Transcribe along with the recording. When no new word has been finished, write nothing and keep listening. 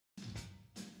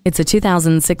It's a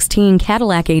 2016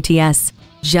 Cadillac ATS.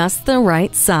 Just the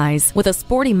right size, with a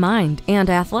sporty mind and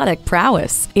athletic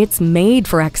prowess. It's made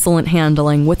for excellent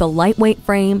handling with a lightweight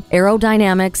frame,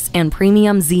 aerodynamics, and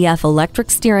premium ZF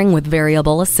electric steering with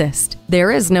variable assist.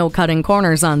 There is no cutting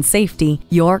corners on safety.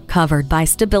 You're covered by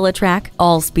StabiliTrak,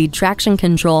 all-speed traction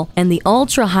control, and the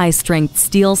ultra-high-strength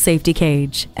steel safety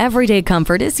cage. Everyday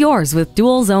comfort is yours with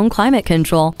dual-zone climate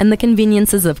control and the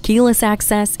conveniences of keyless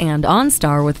access and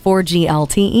OnStar with 4G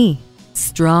LTE.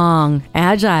 Strong,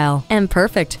 agile, and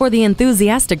perfect for the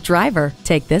enthusiastic driver.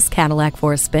 Take this Cadillac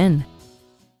for a spin.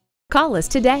 Call us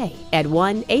today at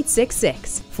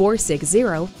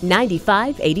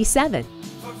 1-866-460-9587.